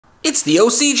It's the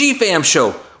OCGFAM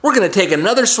show. We're going to take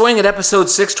another swing at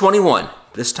episode 621.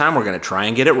 This time we're going to try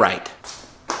and get it right.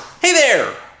 Hey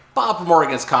there! Bob from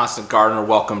Oregon's Constant Gardener.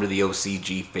 Welcome to the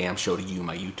OCGFAM show to you,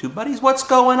 my YouTube buddies. What's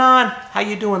going on? How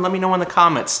you doing? Let me know in the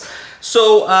comments.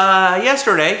 So, not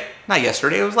yesterday,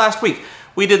 it was last week.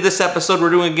 We did this episode, we're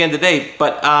doing it again today,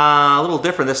 but a little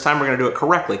different this time. We're going to do it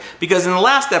correctly. Because in the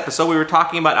last episode, we were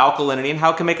talking about alkalinity and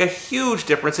how it can make a huge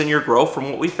difference in your growth from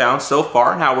what we found so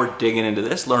far, and how we're digging into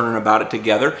this, learning about it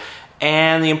together,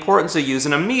 and the importance of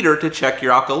using a meter to check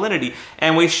your alkalinity.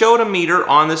 And we showed a meter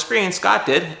on the screen, Scott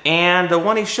did, and the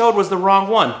one he showed was the wrong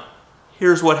one.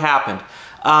 Here's what happened.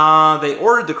 They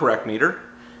ordered the correct meter,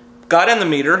 got in the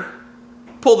meter,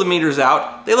 pulled the meters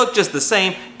out. They looked just the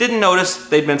same. Didn't notice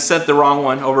they'd been sent the wrong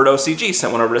one over to OCG.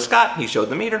 Sent one over to Scott. He showed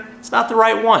the meter. It's not the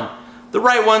right one. The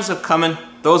right ones have come in.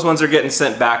 Those ones are getting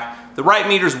sent back. The right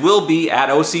meters will be at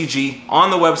OCG on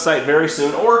the website very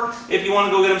soon. Or if you want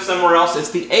to go get them somewhere else,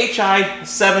 it's the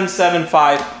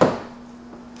HI775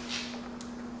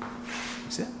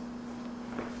 see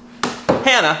that?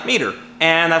 Hannah meter.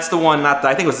 And that's the one, not the,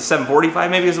 I think it was the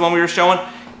 745 maybe is the one we were showing.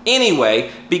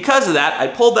 Anyway, because of that, I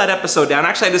pulled that episode down.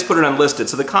 Actually, I just put it unlisted,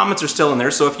 so the comments are still in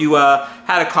there. So if you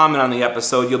had a comment on the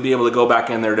episode, you'll be able to go back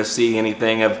in there to see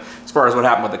anything of as far as what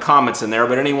happened with the comments in there.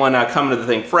 But anyone coming to the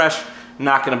thing fresh,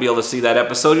 not going to be able to see that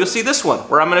episode. You'll see this one,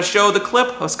 where I'm going to show the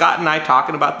clip of Scott and I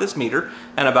talking about this meter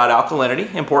and about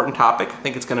alkalinity. Important topic. I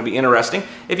think it's going to be interesting.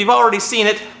 If you've already seen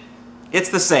it, it's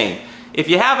the same. If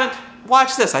you haven't,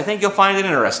 watch this. I think you'll find it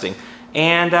interesting.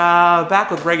 And back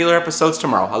with regular episodes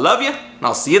tomorrow. I love you, and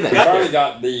I'll see you then. We've already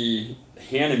got the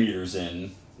Hannah meters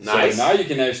in. Nice. So now you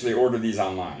can actually order these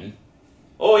online.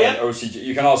 Oh, yeah? And OCG.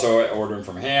 You can also order them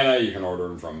from Hannah. You can order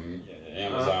them from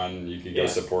Amazon. You can go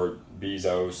support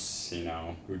Bezos, you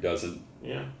know, who doesn't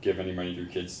give any money to a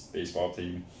kid's baseball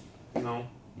team. No.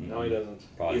 No, he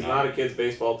doesn't. Probably He's not a kid's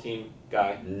baseball team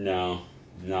guy. No,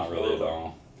 not really at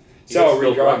all. He So does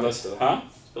build regardless, rockets, though. huh?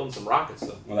 He's building some rockets,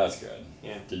 though. Well, that's good.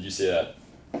 Yeah. Did you see that?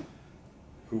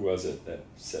 Who was it that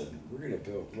said, we're going to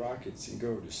build rockets and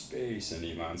go to space? And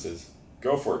Elon says,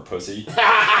 go for it, pussy. Did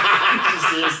you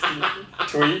see his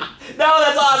tweet? No,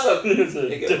 that's awesome!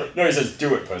 No, he says,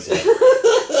 do it, pussy.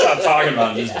 Stop talking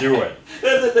about it, just do it.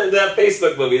 That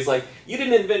Facebook movie is like, you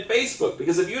didn't invent Facebook,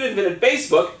 because if you'd invented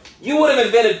Facebook, you would have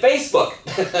invented Facebook.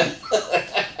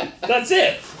 That's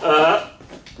it. Well,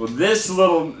 this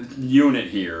little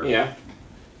unit here. Yeah.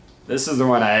 This is the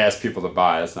one I asked people to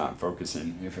buy. It's not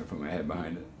focusing if I put my head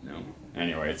behind it. No.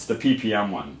 Anyway, it's the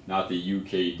PPM one, not the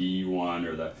UKD one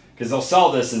or the... Because they'll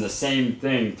sell this in the same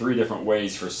thing 3 different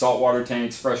ways for saltwater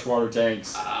tanks, freshwater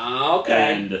tanks,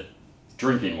 and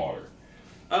drinking water.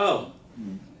 Oh.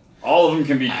 All of them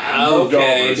can be moved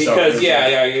over. Because,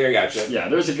 I gotcha. Yeah,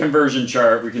 there's a conversion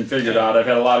chart. We can figure it out. I've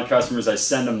had a lot of customers, I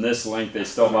send them this link, they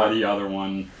still buy the other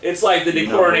one. It's like the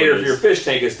dechlorinator for your fish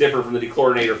tank is different from the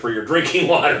dechlorinator for your drinking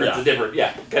water. Yeah. It's a different,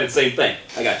 kind of same thing.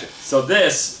 I gotcha. So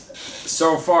this,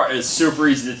 so far, is super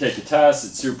easy to take a test.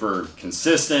 It's super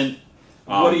consistent.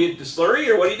 What do you, slurry,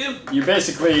 or what do you do? You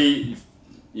basically,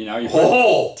 you know, you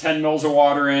put 10 mils of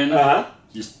water in,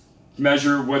 you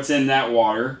measure what's in that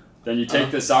water. Then you take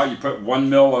this out, you put 1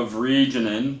 mil of reagent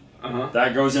in,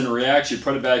 that goes in, reacts, you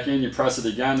put it back in, you press it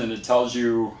again, and it tells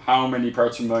you how many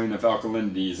parts per million of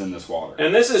alkalinity is in this water.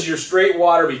 And this is your straight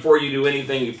water before you do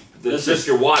anything, this is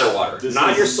your water.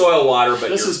 Not your soil water, but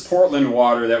this is Portland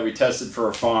water that we tested for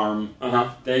a farm.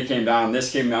 They came down,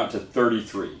 this came out to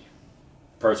 33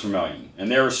 parts per million.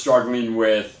 And they were struggling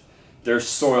with their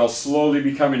soil slowly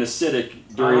becoming acidic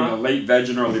during the late veg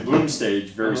and early bloom stage,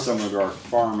 very similar to our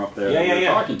farm up there that we were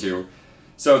talking to.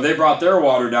 So they brought their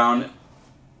water down.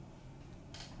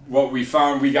 What we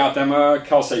found, we got them a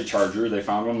calcite charger. They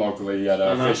found one locally at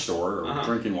a fish store or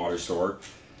drinking water store.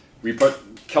 We put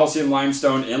calcium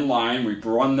limestone in line. We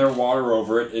run their water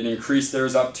over it. It increased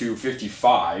theirs up to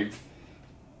 55.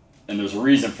 And there's a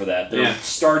reason for that. Their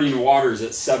starting waters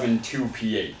at 7.2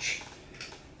 pH.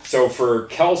 So for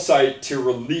calcite to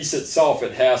release itself,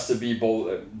 it has to be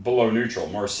below neutral,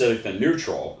 more acidic than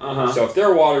neutral. So if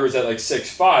their water is at like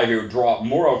 6.5, it would drop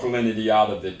more alkalinity out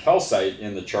of the calcite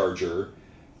in the charger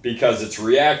because it's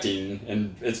reacting,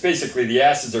 and it's basically the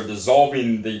acids are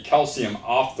dissolving the calcium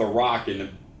off the rock and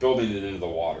building it into the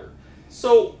water.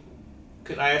 So,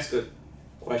 could I ask a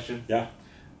question? Yeah.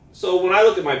 So when I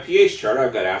look at my pH chart,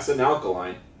 I've got acid and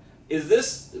alkaline. Is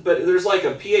this, but there's like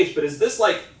a pH, but is this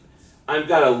like, I've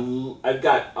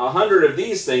got 100 of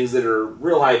these things that are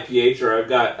real high pH, or I've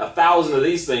got 1,000 of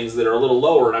these things that are a little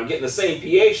lower, and I'm getting the same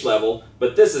pH level,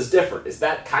 but this is different. Is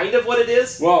that kind of what it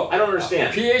is? Well, I don't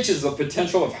understand. pH is the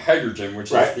potential of hydrogen,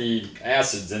 which is the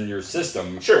acids in your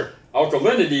system. Sure.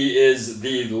 Alkalinity is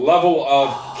the level of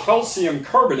calcium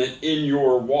carbonate in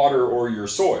your water or your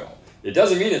soil. It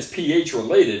doesn't mean it's pH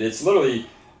related. It's literally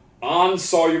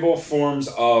insoluble forms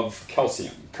of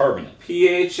calcium carbonate.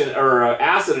 pH or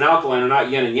acid and alkaline are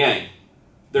not yin and yang.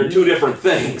 They're two different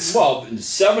things. Well,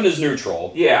 7 is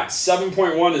neutral. Yeah.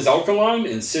 7.1 is alkaline,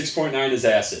 and 6.9 is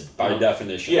acid, by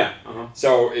definition. Yeah.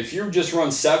 So if you just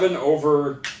run 7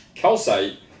 over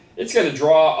calcite, it's going to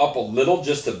draw up a little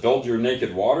just to build your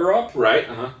naked water up. Right.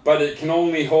 But it can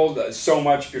only hold so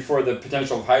much before the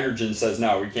potential of hydrogen says,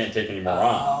 no, we can't take any more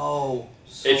on. Oh.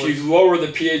 So if you lower the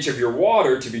pH of your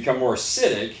water to become more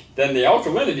acidic, then the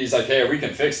alkalinity is like, hey, we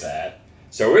can fix that.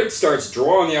 So it starts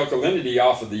drawing the alkalinity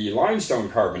off of the limestone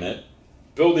carbonate,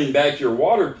 building back your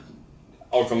water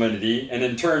alkalinity, and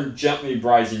in turn gently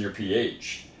rising your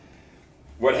pH.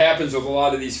 What happens with a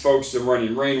lot of these folks that are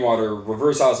running rainwater,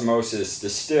 reverse osmosis,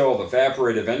 distilled,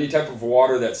 evaporative, any type of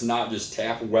water that's not just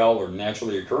tap well or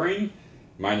naturally occurring,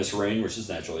 minus rain, which is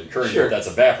naturally occurring, but that's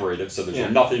evaporative, so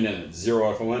there's nothing in it,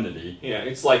 zero alkalinity. Yeah,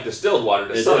 it's like distilled water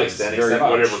to some extent, except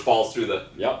whatever falls through the...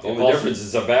 Yep, the only difference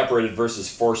is evaporated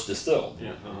versus forced distilled.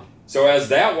 Yeah. So as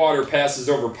that water passes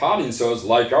over potting soils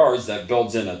like ours, that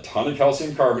builds in a ton of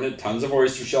calcium carbonate, tons of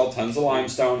oyster shell, tons of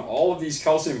limestone, all of these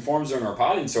calcium forms are in our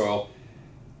potting soil.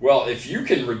 Well, if you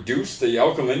can reduce the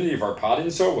alkalinity of our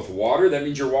potting soil with water, that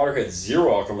means your water has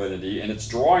zero alkalinity, and it's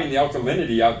drawing the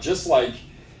alkalinity out just like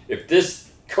if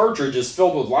this cartridge is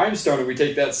filled with limestone and we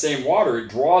take that same water, it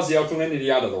draws the alkalinity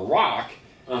out of the rock,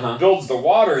 builds the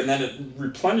water, and then it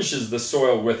replenishes the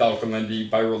soil with alkalinity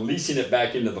by releasing it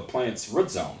back into the plant's root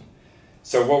zone.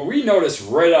 So what we noticed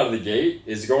right out of the gate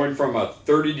is going from a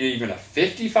 30 to even a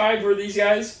 55 for these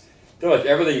guys. They're like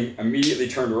everything immediately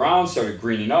turned around, started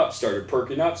greening up, started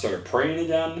perking up, started praying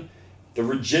again. The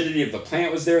rigidity of the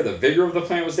plant was there, the vigor of the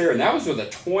plant was there, and that was with a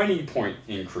 20-point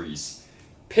increase.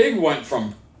 Pig went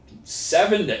from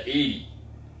 7 to 80,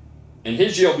 and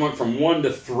his yield went from 1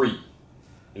 to 3,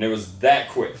 and it was that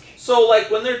quick. So,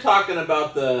 like when they're talking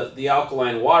about the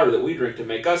alkaline water that we drink to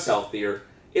make us healthier,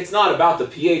 it's not about the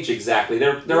pH exactly.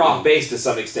 They're off base to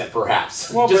some extent,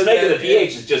 perhaps. Well, just making the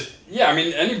pH is just... Yeah, I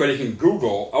mean, anybody can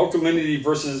Google alkalinity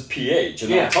versus pH,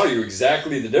 and they'll tell you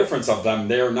exactly the difference of them.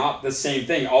 They are not the same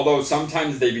thing. Although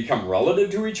sometimes they become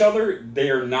relative to each other, they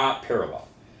are not parallel.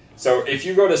 So if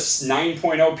you go to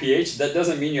 9.0 pH, that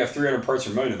doesn't mean you have 300 parts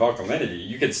per million of alkalinity.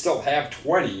 You could still have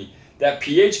 20. That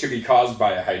pH could be caused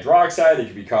by a hydroxide. It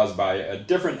could be caused by a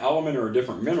different element or a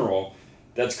different mineral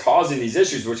that's causing these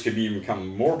issues, which could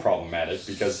become more problematic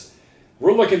because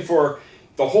we're looking for...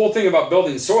 The whole thing about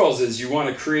building soils is you want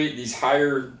to create these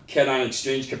higher cation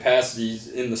exchange capacities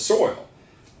in the soil.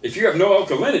 If you have no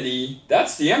alkalinity,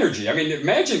 that's the energy. I mean,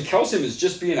 imagine calcium is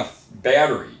just being a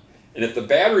battery. And if the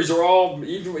batteries are all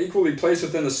equally placed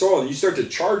within the soil and you start to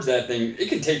charge that thing, it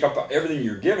can take up everything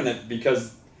you're giving it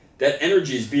because that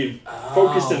energy is being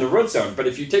focused in the root zone. But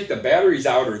if you take the batteries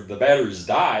out or the batteries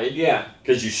die,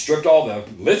 because you stripped all the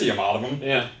lithium out of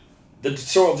them, the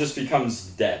soil just becomes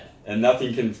dead and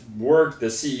nothing can work. The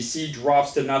CEC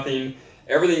drops to nothing.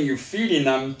 Everything you're feeding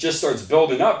them just starts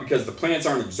building up because the plants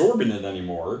aren't absorbing it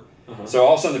anymore. So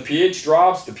all of a sudden the pH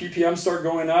drops, the ppm start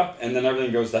going up, and then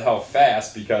everything goes to hell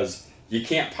fast because you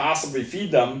can't possibly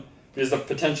feed them because the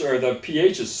potential or the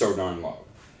pH is so darn low.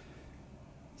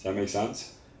 Does that make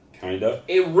sense? Kinda.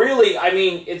 It really, I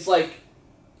mean, it's like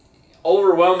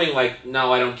overwhelming. Like,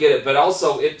 no, I don't get it, but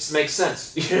also it makes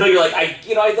sense. You know, you're like,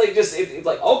 it's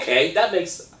like, okay, that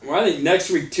makes. Well, I think next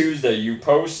week Tuesday you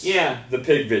post the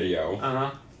pig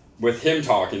video with him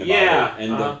talking about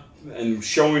it and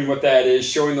showing what that is,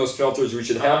 showing those filters. We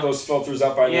should have those filters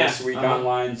up by next week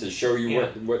online to show you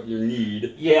what you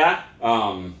need.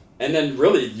 And then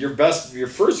really your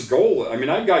first goal, I mean,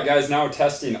 I've got guys now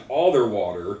testing all their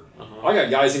water. I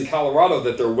got guys in Colorado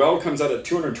that their well comes out at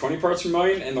 220 parts per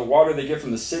million and the water they get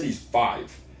from the city's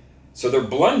 5. So they're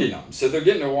blending them. So they're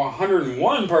getting to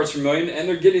 101 parts per million and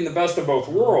they're getting the best of both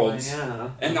worlds.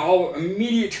 And all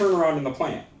immediate turnaround in the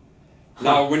plant.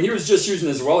 Now, when he was just using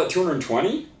his well at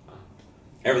 220,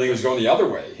 everything was going the other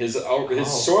way. His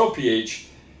soil pH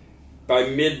by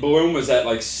mid-bloom was at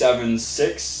like 7.6,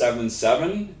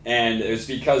 7.7, and it was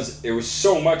because it was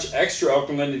so much extra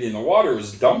alkalinity in the water, it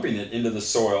was dumping it into the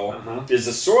soil, because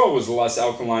the soil was less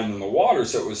alkaline than the water,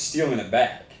 so it was stealing it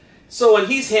back. So when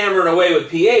he's hammering away with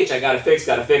pH, I gotta fix,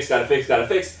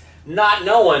 not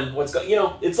knowing what's going,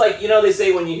 it's like, they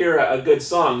say when you hear a good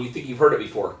song, you think you've heard it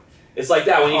before. It's like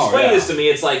that. When you explain this to me,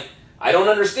 it's like, I don't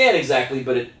understand exactly,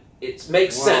 but it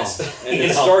makes sense. And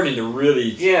it's starting to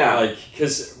really,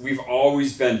 because we've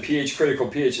always been pH critical,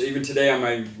 even today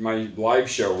on my live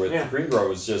show with Green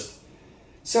Grow is just,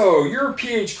 So you're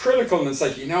pH critical, and it's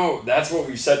like, that's what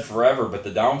we've said forever, but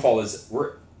the downfall is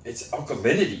it's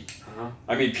alkalinity.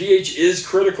 I mean, pH is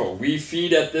critical. We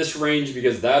feed at this range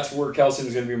because that's where calcium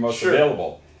is going to be most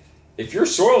available. If your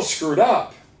soil's screwed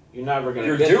up, you're never going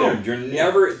to get doomed. there. You're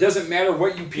never. It doesn't matter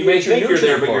what you pH. You may think you're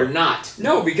there, but you're not.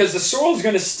 No, because the soil is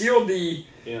going to steal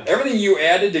everything you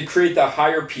added to create the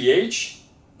higher pH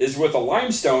is with a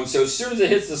limestone. So as soon as it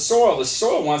hits the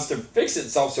soil wants to fix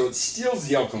itself, so it steals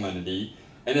the alkalinity,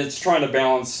 and it's trying to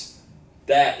balance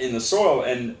that in the soil,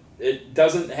 and it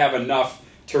doesn't have enough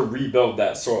to rebuild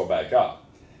that soil back up.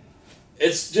 It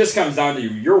just comes down to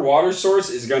your water source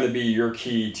is going to be your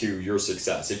key to your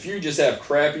success. If you just have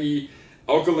crappy,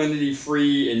 alkalinity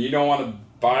free, and you don't want to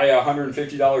buy a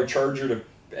 $150 charger to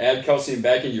add calcium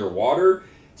back into your water,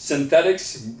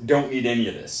 synthetics don't need any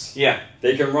of this. Yeah.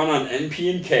 They can run on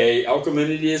NP and K.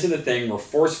 Alkalinity isn't a thing. We're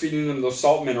force feeding them those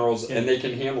salt minerals, and they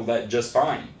can handle that just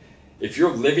fine. If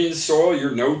you're living soil,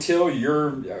 you're no-till,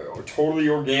 you're totally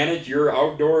organic, you're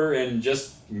outdoor and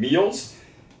just meals,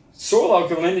 soil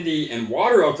alkalinity and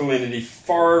water alkalinity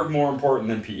far more important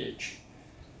than pH.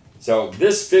 So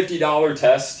this $50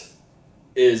 test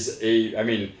is you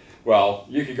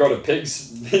could go to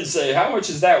Pigs and say, how much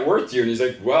is that worth to you? And he's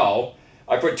like, well,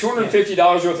 I put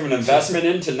 $250 worth of an investment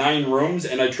into 9 rooms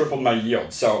and I tripled my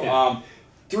yield. So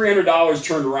 $300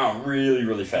 turned around really,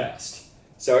 really fast.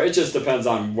 So it just depends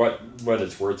on what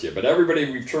it's worth to you. But everybody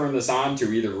we've turned this on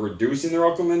to either reducing their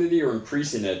alkalinity or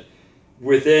increasing it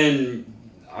within,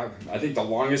 I think the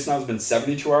longest now has been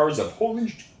 72 hours of, look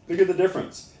at the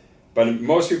difference. But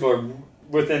most people are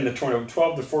within the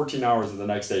 12 to 14 hours of the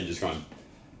next day just going,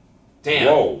 damn.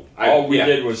 Whoa. All we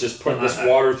did was just put this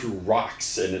water through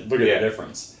rocks and look at the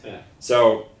difference. Yeah.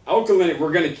 So alkalinity,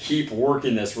 we're going to keep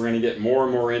working this. We're going to get more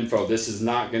and more info. This is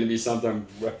not going to be something...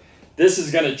 This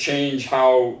is going to change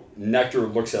how Nectar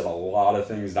looks at a lot of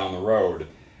things down the road.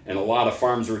 And a lot of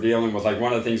farms we're dealing with, like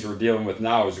one of the things we're dealing with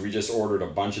now is we just ordered a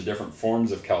bunch of different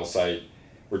forms of calcite.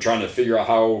 We're trying to figure out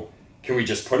how can we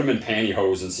just put them in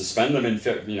pantyhose and suspend them in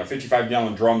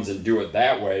 55-gallon drums and do it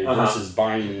that way versus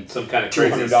buying some kind of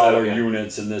 $200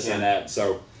 units and this and that.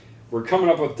 So we're coming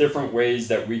up with different ways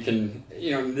that we can,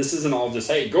 this isn't all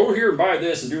just, hey, go here and buy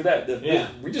this and do that.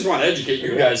 We just want to educate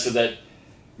you guys so that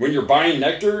when you're buying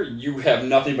nectar, you have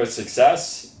nothing but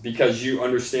success because you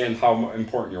understand how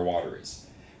important your water is.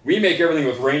 We make everything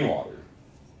with rainwater,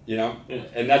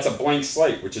 and that's a blank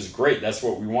slate, which is great. That's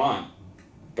what we want.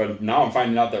 But now I'm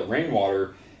finding out that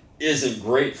rainwater isn't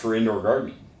great for indoor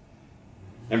gardening.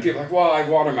 And people are like, well, I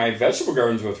water my vegetable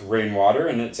gardens with rainwater.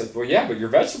 And it's like, well, yeah, but your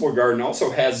vegetable garden also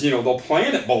has, they'll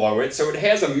plant it below it. So it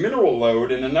has a mineral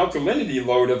load and an alkalinity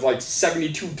load of like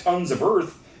 72 tons of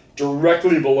earth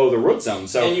directly below the root zone.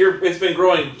 So and it's been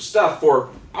growing stuff for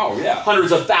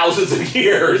hundreds of thousands of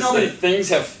years. You know how many things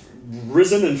have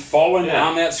risen and fallen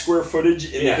on that square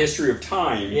footage in the history of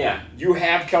time? Yeah. You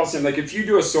have calcium. Like if you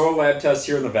do a soil lab test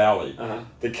here in the valley,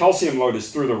 the calcium load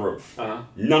is through the roof.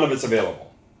 None of it's available.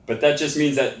 But that just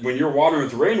means that when you're watering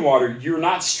with rainwater, you're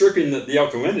not stripping the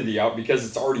alkalinity out because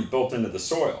it's already built into the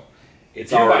soil. If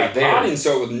you buy potting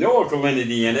soil with no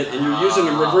alkalinity in it and you're using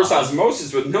a reverse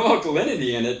osmosis with no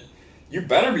alkalinity in it, you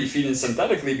better be feeding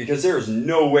synthetically because there is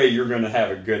no way you're going to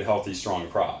have a good, healthy, strong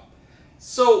crop.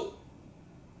 So,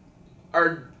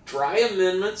 are dry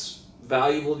amendments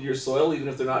valuable to your soil even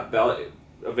if they're not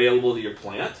available to your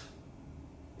plant?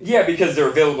 Yeah, because they're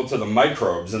available to the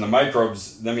microbes, and the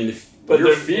microbes, I mean, if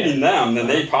you're feeding them, then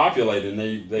they populate and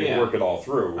they work it all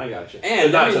through. I got you.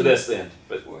 And not to this then.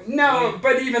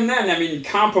 But even then, I mean,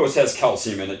 compost has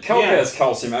calcium in it. Kelp has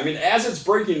calcium. I mean, as it's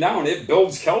breaking down, it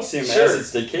builds calcium as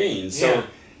it's decaying. So,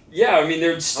 I mean,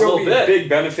 there'd still be big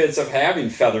benefits of having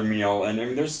feather meal, and I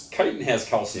mean, chitin has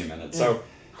calcium in it. So,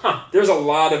 there's a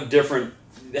lot of different,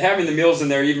 having the meals in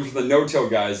there, even for the no-till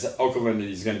guys,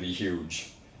 alkalinity is going to be huge.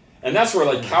 And that's where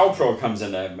like CowPro comes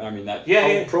in. I mean, that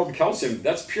CowPro calcium,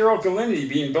 that's pure alkalinity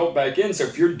being built back in. So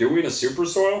if you're doing a super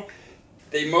soil,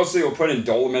 they mostly will put in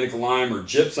dolomitic lime or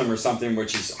gypsum or something,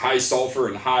 which is high sulfur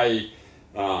and high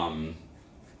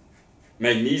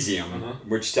magnesium,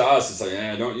 which to us, it's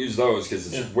like, don't use those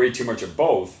because it's way too much of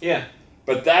both. Yeah.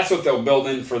 But that's what they'll build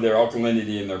in for their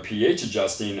alkalinity and their pH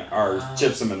adjusting are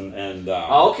gypsum and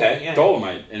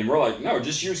dolomite. And we're like, no,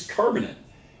 just use carbonate.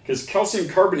 Because calcium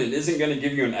carbonate isn't going to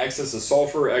give you an excess of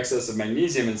sulfur, excess of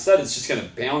magnesium. Instead, it's just going to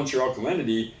balance your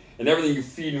alkalinity, and everything you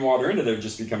feed and water into there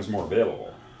just becomes more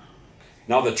available.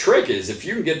 Now, the trick is, if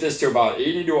you can get this to about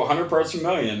 80 to 100 parts per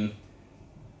million,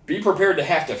 be prepared to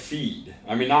have to feed.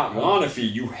 I mean, not want to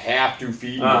feed, you have to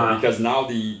feed more because now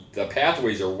the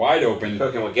pathways are wide open.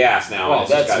 Cooking with gas now. Well,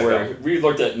 that's where we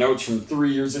looked at notes from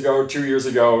 3 years ago, 2 years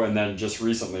ago, and then just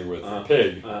recently with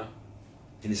pig. And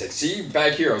he's like, see,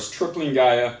 back here I was tripling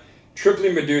Gaia,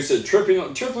 tripling Medusa,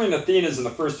 tripling Athenas in the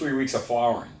first 3 weeks of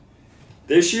flowering.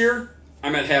 This year,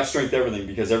 I'm at half strength everything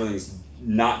because everything's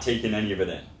not taking any of it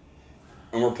in.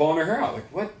 And we're pulling our hair out. Like,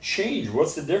 what changed?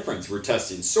 What's the difference? We're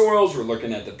testing soils. We're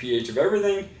looking at the pH of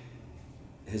everything.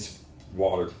 His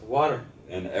water. Water.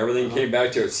 And everything came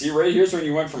back to it. See, right here's when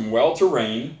you went from well to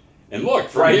rain. And look,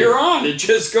 from here on, it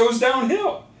just goes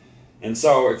downhill. And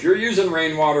so if you're using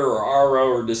rainwater or RO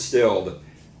or distilled,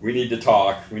 we need to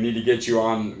talk. We need to get you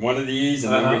on one of these,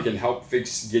 and then we can help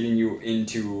fix getting you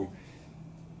into...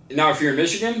 Now, if you're in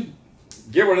Michigan...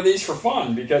 Get one of these for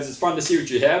fun because it's fun to see what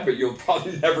you have, but you'll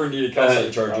probably never need a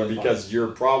calcite charger because you're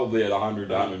probably at 100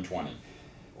 to 120.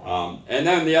 And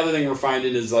then the other thing we're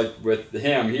finding is like with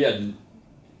him, he had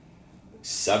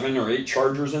 7 or 8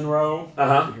 chargers in a row,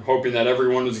 hoping that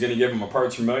everyone was going to give him a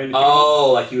parts per million.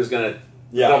 Oh, like he was going to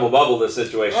double bubble this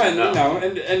situation.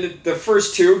 And, and the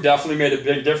first 2 definitely made a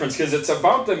big difference because it's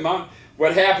about the amount.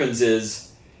 What happens is,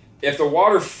 if the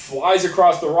water flies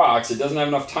across the rocks, it doesn't have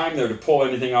enough time there to pull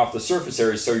anything off the surface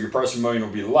area, so your parts per million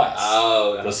will be less.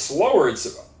 The slower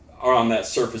it's on that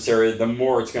surface area, the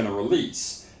more it's going to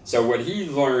release. So what he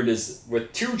learned is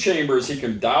with 2 chambers, he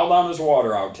can dial down his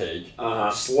water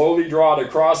outtake, slowly draw it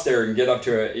across there, and get up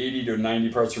to 80 to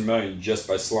 90 parts per million just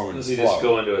by slowing his flow. Does he just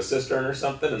go into a cistern or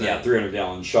something? And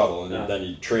 300-gallon shuttle, and then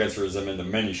he transfers them into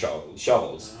many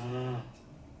shuttles.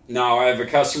 Now, I have a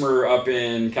customer up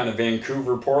in kind of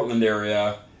Vancouver, Portland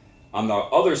area on the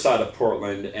other side of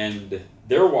Portland, and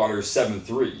their water is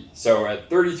 7.3. So at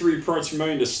 33 parts per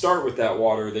million to start with that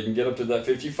water, they can get up to that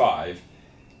 55.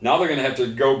 Now they're going to have to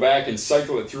go back and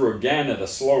cycle it through again at a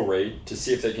slow rate to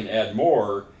see if they can add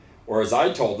more. Or as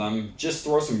I told them, just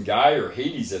throw some Gaia or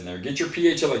Hades in there. Get your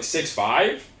pH at like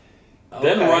 6.5.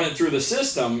 Then run it through the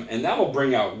system, and that'll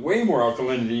bring out way more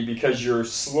alkalinity because you're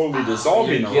slowly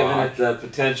dissolving the rock. You're giving it the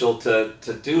potential to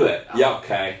do it. Yeah.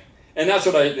 Okay. And that's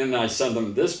what I sent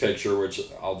them this picture, which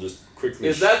I'll just quickly...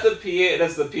 Is that the pH?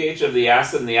 That's the pH of the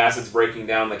acid, and the acid's breaking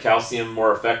down the calcium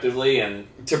more effectively? And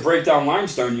to break down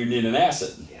limestone, you need an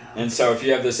acid. Yeah. And so if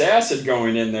you have this acid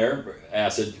going in there,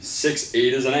 acid,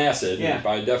 6,8 is an acid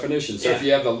by definition. So if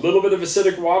you have a little bit of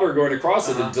acidic water going across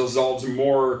it, it dissolves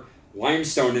more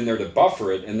limestone in there to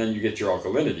buffer it, and then you get your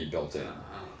alkalinity built in.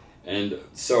 And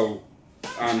so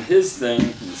on his thing,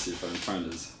 let me see if I can find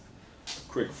his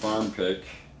quick farm pick.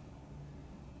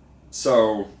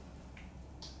 So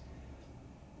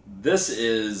this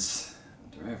is,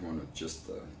 do I have one with just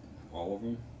all of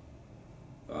them?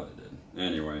 Thought I did.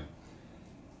 Anyway,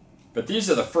 but these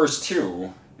are the first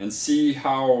 2, and see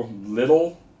how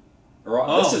little.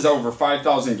 This is over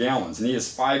 5,000 gallons, and he has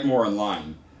 5 more in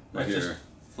line right here.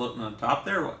 Floating on top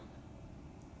there? What?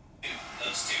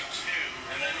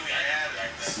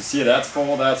 So see, that's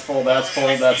full, that's full, that's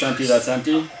full, that's empty, that's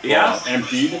empty. Yeah.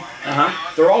 Emptied.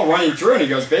 They're all running through, and he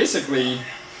goes, basically...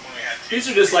 These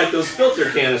are just like those filter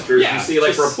canisters you see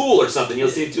like for a pool or something. You'll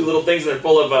see 2 little things that are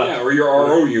full of... or your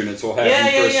RO units will have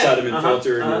them for a sediment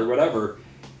filter or whatever.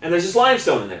 And there's just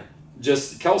limestone in there.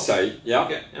 Just calcite,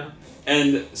 Okay,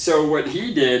 And so what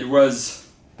he did was...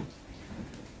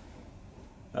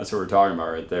 That's what we're talking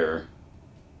about right there.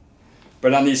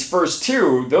 But on these first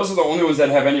 2, those are the only ones that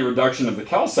have any reduction of the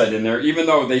calcite in there, even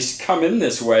though they come in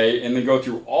this way and then go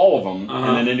through all of them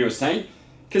and then into his tank,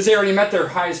 because they already met their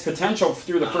highest potential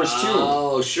through the first 2.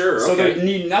 Oh, sure. So they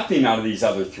need nothing out of these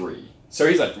other 3. So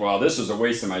he's like, well, this was a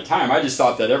waste of my time. I just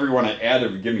thought that everyone I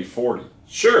added would give me 40.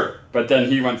 Sure. But then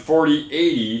he went 40,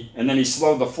 80, and then he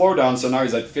slowed the flow down, so now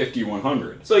he's like 50,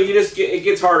 100. So you just it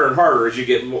gets harder and harder as you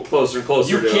get closer and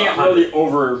closer to 100. You can't really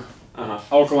over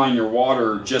alkaline your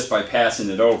water just by passing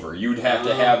it over. You'd have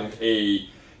to have a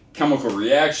chemical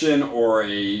reaction or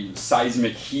a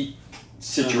seismic heat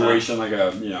situation like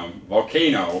a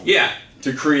volcano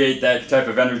to create that type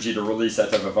of energy to release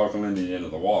that type of alkalinity into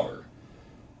the water.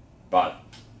 But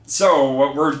so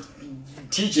what we're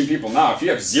teaching people now, if you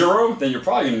have 0, then you're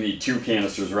probably going to need 2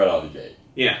 canisters right out of the gate.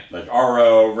 Yeah. Like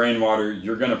RO, rainwater,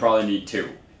 you're going to probably need 2.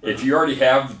 If you already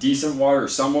have decent water or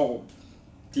somewhat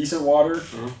decent water,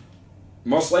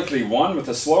 most likely 1 with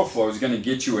a slow flow is going to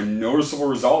get you a noticeable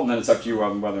result, and then it's up to you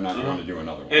whether or not you want to do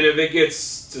another one. And if it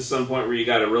gets to some point where you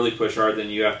got to really push hard, then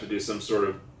you have to do some sort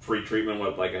of pre-treatment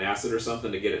with like an acid or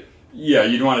something to get it. Yeah,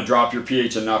 you'd want to drop your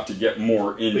pH enough to get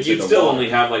more into the water. But you'd still only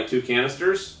have like 2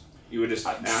 canisters? You would just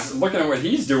ask. Looking at what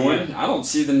he's doing, Yeah. I don't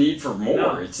see the need for more.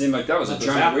 No. It seemed like that was a Nothing's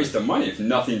giant happening. waste of money if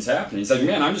nothing's happening. He's like,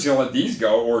 man, I'm just going to let these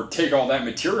go or take all that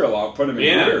material out, put them in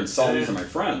Yeah. here and sell these to my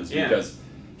friends because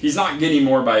he's not getting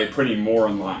more by putting more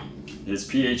in line. His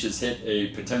pH has hit a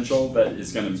potential that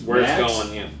is going to Where max, it's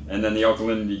going, yeah. and then the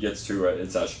alkalinity gets to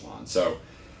its echelon. So,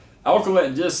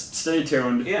 alkaline, just stay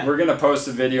tuned. Yeah. We're going to post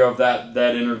a video of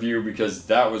that interview because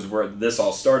that was where this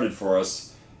all started for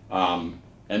us.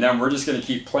 And then we're just going to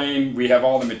keep playing. We have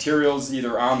all the materials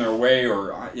either on their way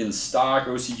or in stock.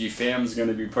 OCGFAM is going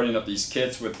to be putting up these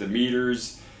kits with the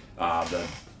meters, the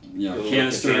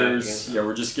canisters. Yeah,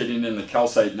 we're just getting in the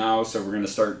calcite now, so we're going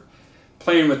to start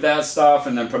playing with that stuff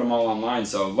and then put them all online.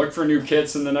 So look for new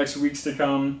kits in the next weeks to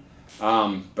come.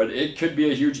 But it could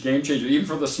be a huge game changer, even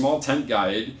for the small tent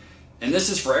guide. And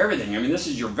this is for everything. I mean, this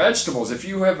is your vegetables. If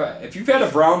you've had a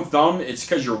brown thumb, it's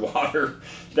because your water.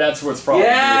 That's what's probably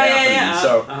happening. Yeah.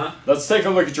 So let's take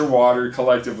a look at your water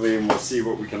collectively, and we'll see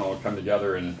what we can all come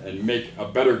together and make a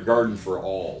better garden for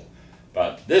all.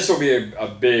 But this will be a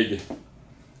big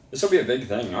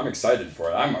thing. I'm excited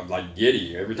for it. I'm like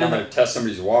giddy every time I test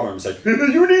somebody's water. I'm just like,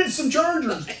 you need some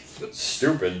chargers.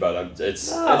 Stupid, but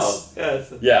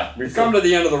we've come to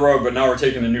the end of the road, but now we're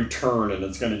taking a new turn, and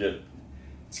it's going to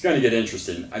get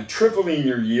interesting. Tripling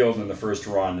your yield in the first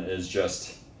run is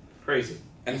just crazy.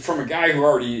 And from a guy who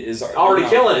already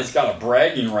killing it. He's got a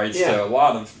bragging rights to a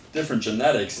lot of different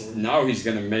genetics. Now he's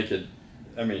going to make it.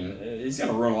 I mean, he's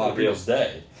going to ruin a lot of people's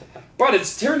day. But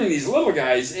it's turning these little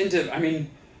guys into. I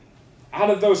mean, out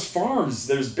of those farms,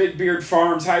 there's Big Beard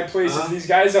Farms, High Places. These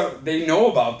guys, they know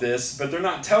about this, but they're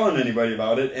not telling anybody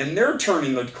about it, and they're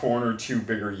turning the corner to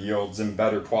bigger yields and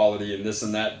better quality and this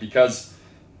and that because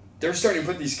they're starting to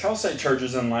put these calcite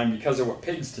chargers in line because of what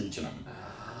Pig's teaching them.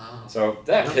 So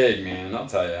that Pig, man, I'll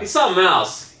tell you. He's something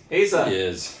else. He is.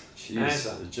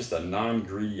 Jeez, just a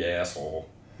non-greedy asshole.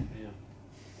 Yeah.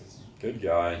 Good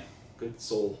guy. Good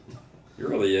soul. He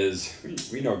really is.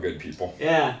 We know good people.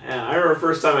 Yeah. I remember the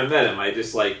first time I met him, I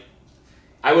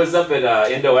was up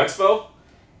at Indo Expo,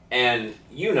 and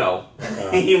you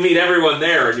meet everyone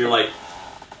there, and you're like,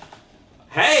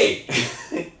 hey!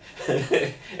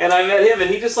 And I met him, and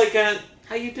he just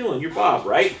how you doing? You're Bob,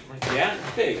 right? I'm like, yeah,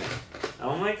 Pig.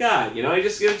 Oh my God, it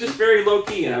was just very low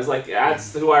key, and I was like,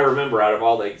 that's who I remember out of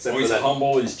all the. He's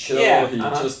humble, he's chill, he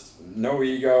just no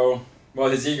ego. Well,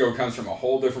 his ego comes from a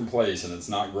whole different place, and it's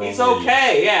not growing. He's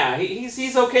okay, yeah.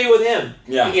 He's okay with him.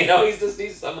 Yeah.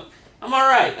 I'm all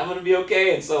right. I'm gonna be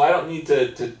okay, and so I don't need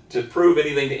to prove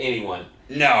anything to anyone.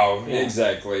 No,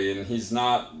 exactly, and he's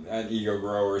not an ego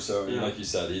grower. So, like you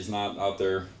said, he's not out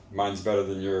there. Mine's better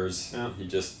than yours. Yeah.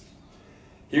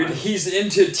 He's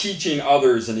into teaching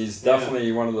others, and he's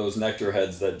definitely one of those nectar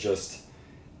heads that just,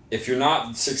 if you're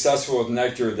not successful with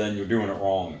nectar, then you're doing it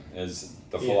wrong, is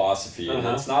the philosophy. And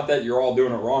it's not that you're all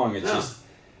doing it wrong, it's just,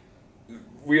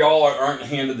 we all aren't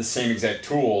handed the same exact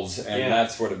tools, and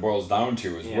that's what it boils down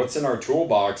to, is what's in our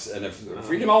toolbox, and if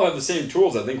we can all have the same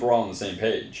tools, I think we're all on the same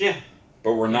page. Yeah.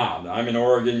 But we're not. I'm in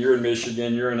Oregon, you're in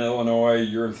Michigan, you're in Illinois,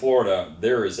 you're in Florida.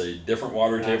 There is a different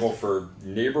water table for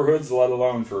neighborhoods, let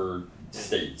alone for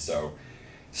states. So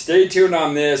stay tuned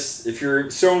on this. If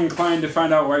you're so inclined to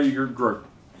find out why your grow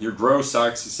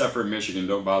sucks, except for Michigan,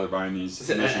 don't bother buying these.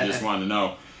 Michigan just wanted to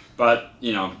know. But,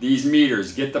 these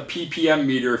meters, get the ppm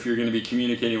meter if you're going to be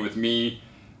communicating with me.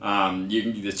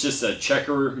 It's just a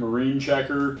checker, marine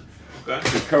checker. Okay.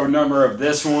 The code number of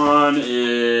this one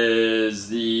is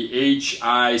the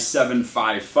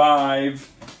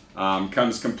HI755.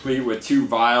 Comes complete with 2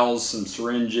 vials, some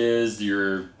syringes,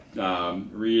 your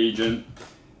reagent.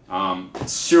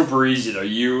 It's super easy to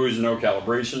use, no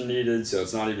calibration needed, so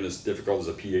it's not even as difficult as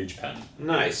a pH pen.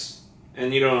 Nice.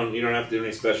 And you don't have to do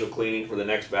any special cleaning for the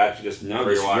next batch. You just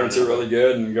rinse it really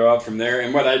good and go out from there.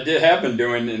 And what I have been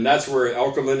doing, and that's where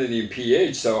alkalinity and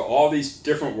pH. So all these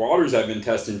different waters I've been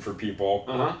testing for people.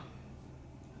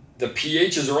 The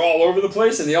pHs are all over the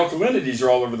place, and the alkalinities are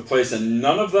all over the place, and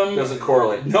none of them doesn't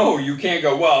correlate. No, you can't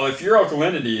go. Well, if your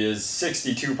alkalinity is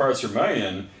 62 parts per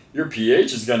million, your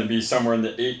pH is going to be somewhere in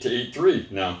the 8 to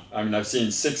 8.3. No, I mean I've seen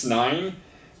 6.9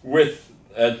 with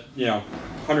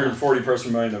 140 parts per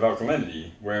million of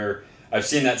alkalinity, where I've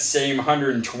seen that same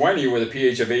 120 with a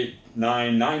pH of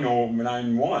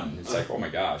 8.99091. It's like, oh my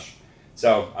gosh.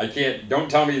 So I can't. Don't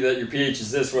tell me that your pH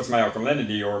is this. What's my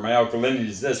alkalinity? Or my alkalinity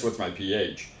is this. What's my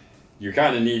pH? You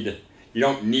kind of need. You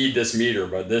don't need this meter,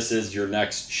 but this is your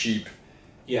next cheap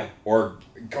Yeah. Or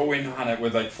going on it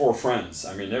with like 4 friends.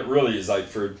 I mean, it really is like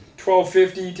for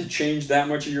 $12.50 to change that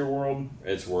much of your world,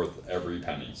 it's worth every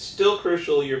penny. Still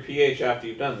crucial your pH after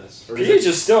you've done this. pH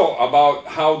is still about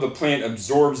how the plant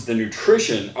absorbs the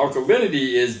nutrition.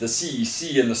 Alkalinity is the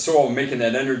CEC in the soil making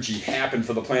that energy happen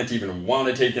for the plant to even want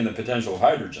to take in the potential of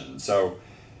hydrogen. So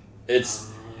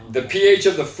it's the pH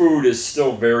of the food is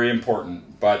still very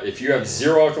important, but if you have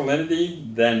 0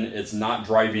 alkalinity, then it's not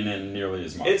driving in nearly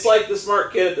as much. It's like the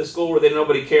smart kid at the school where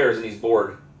nobody cares and he's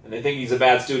bored. And they think he's a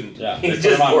bad student. Yeah, he's they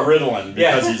put him on bored. Ritalin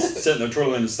because he's sitting there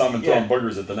twiddling his thumb and throwing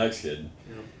boogers at the next kid.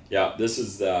 Yeah, this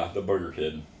is the booger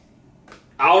kid.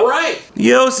 All right. The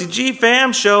OCG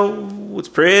Fam Show. It's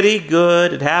pretty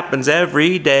good. It happens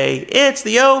every day. It's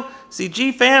the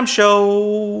OCG Fam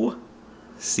Show.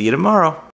 See you tomorrow.